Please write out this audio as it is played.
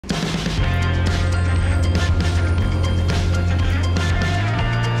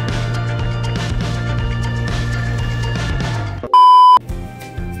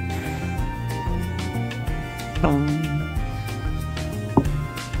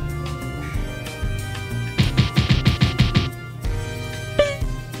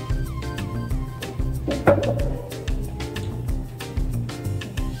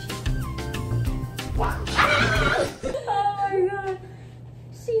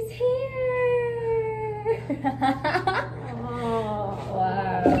Oh,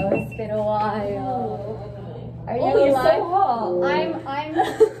 wow, it's been a while. Are you you're alive? so hot. I'm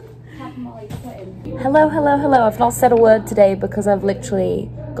Hello, hello, hello. I've not said a word today because I've literally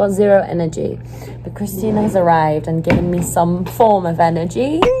got zero energy. But Christina has arrived and given me some form of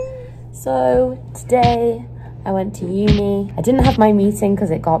energy. So today I went to uni. I didn't have my meeting because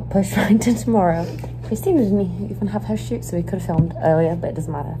it got pushed right to tomorrow. Christina didn't even have her shoot, so we could have filmed earlier, but it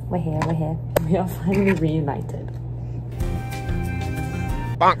doesn't matter. We're here, we're here. We are finally reunited.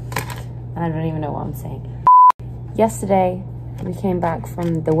 Bonk. And I don't even know what I'm saying. Yesterday, we came back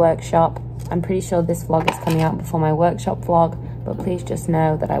from the workshop. I'm pretty sure this vlog is coming out before my workshop vlog, but please just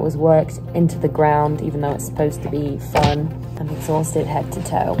know that I was worked into the ground, even though it's supposed to be fun. I'm exhausted head to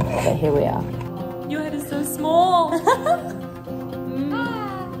toe, but here we are. Your head is so small.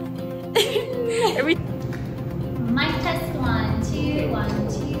 Mic test 1, 2, 1,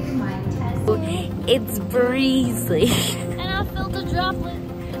 2, mic test. It's breezy. And I felt a droplet.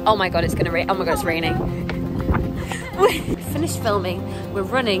 Oh my god, it's gonna rain. Oh my god, it's raining. We finished filming. We're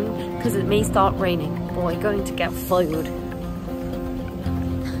running because it may start raining, but we're going to get food.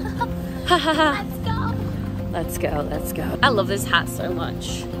 Let's go, let's go. I love this hat so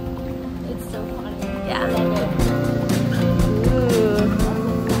much. It's so funny. Yeah.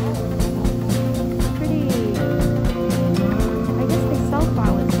 Pretty. I guess they sell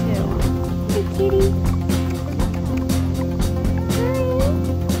flowers too. Hey, kitty.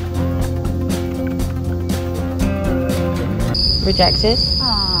 Rejected?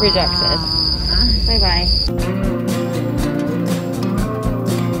 Aww. Rejected. Bye-bye.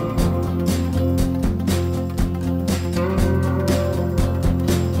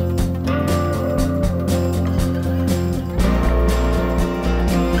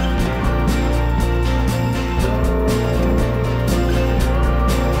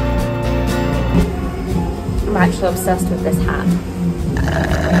 I'm actually obsessed with this hat.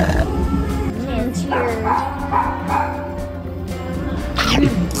 And cheers.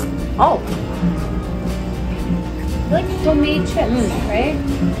 Oh, Like homemade chips, right?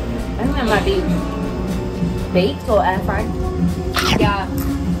 I think that might be baked or air fried. Yeah.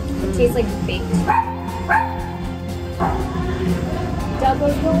 It tastes like baked.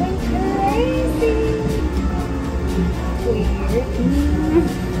 Double going crazy. Weird.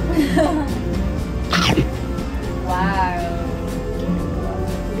 Wow.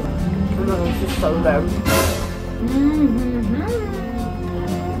 Oh, this is so good.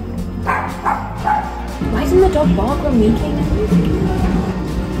 Why didn't the dog bark when we came in?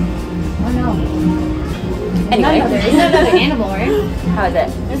 Oh no. Anyway. There is another animal, right? How is it?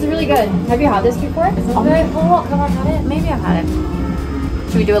 This is really good. Have you had this before? Oh, look, have I had it? Maybe I've had it.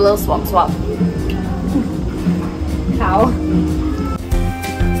 Should we do a little swap? How?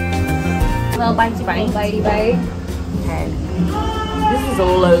 Little bitey bite. Bitey bite. Okay. This is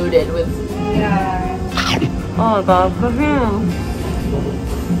loaded with... Yeah. Oh god,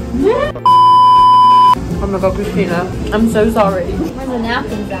 oh my god, Christina. I'm so sorry. Where's the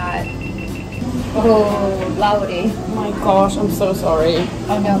napkins at? Oh, Loudy. Oh my gosh, I'm so sorry.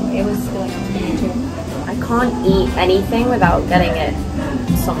 Oh no, it was spilling on me too. I can't eat anything without getting it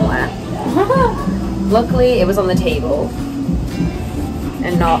somewhere. Luckily, it was on the table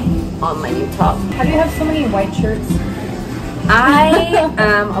and not on my new top. How do you have so many white shirts? I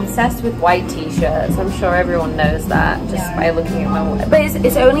am obsessed with white t-shirts. I'm sure everyone knows that just by looking at my... But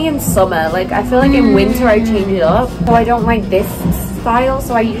it's only in summer. Like, I feel like in winter I change it up. So I don't like this style,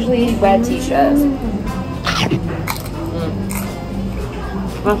 so I usually wear t-shirts.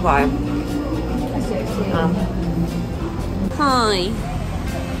 That's why. Hi.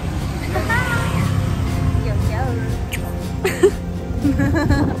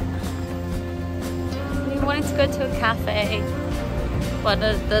 We wanted to go to a cafe, but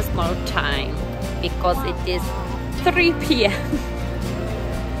there's no time because it is 3 p.m.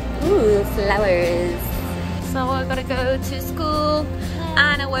 Ooh, flowers. So I gotta go to school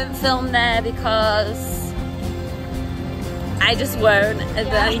and I won't film there because I just won't, and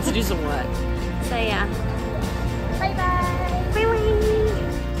then I need to do some work. So yeah. Bye bye.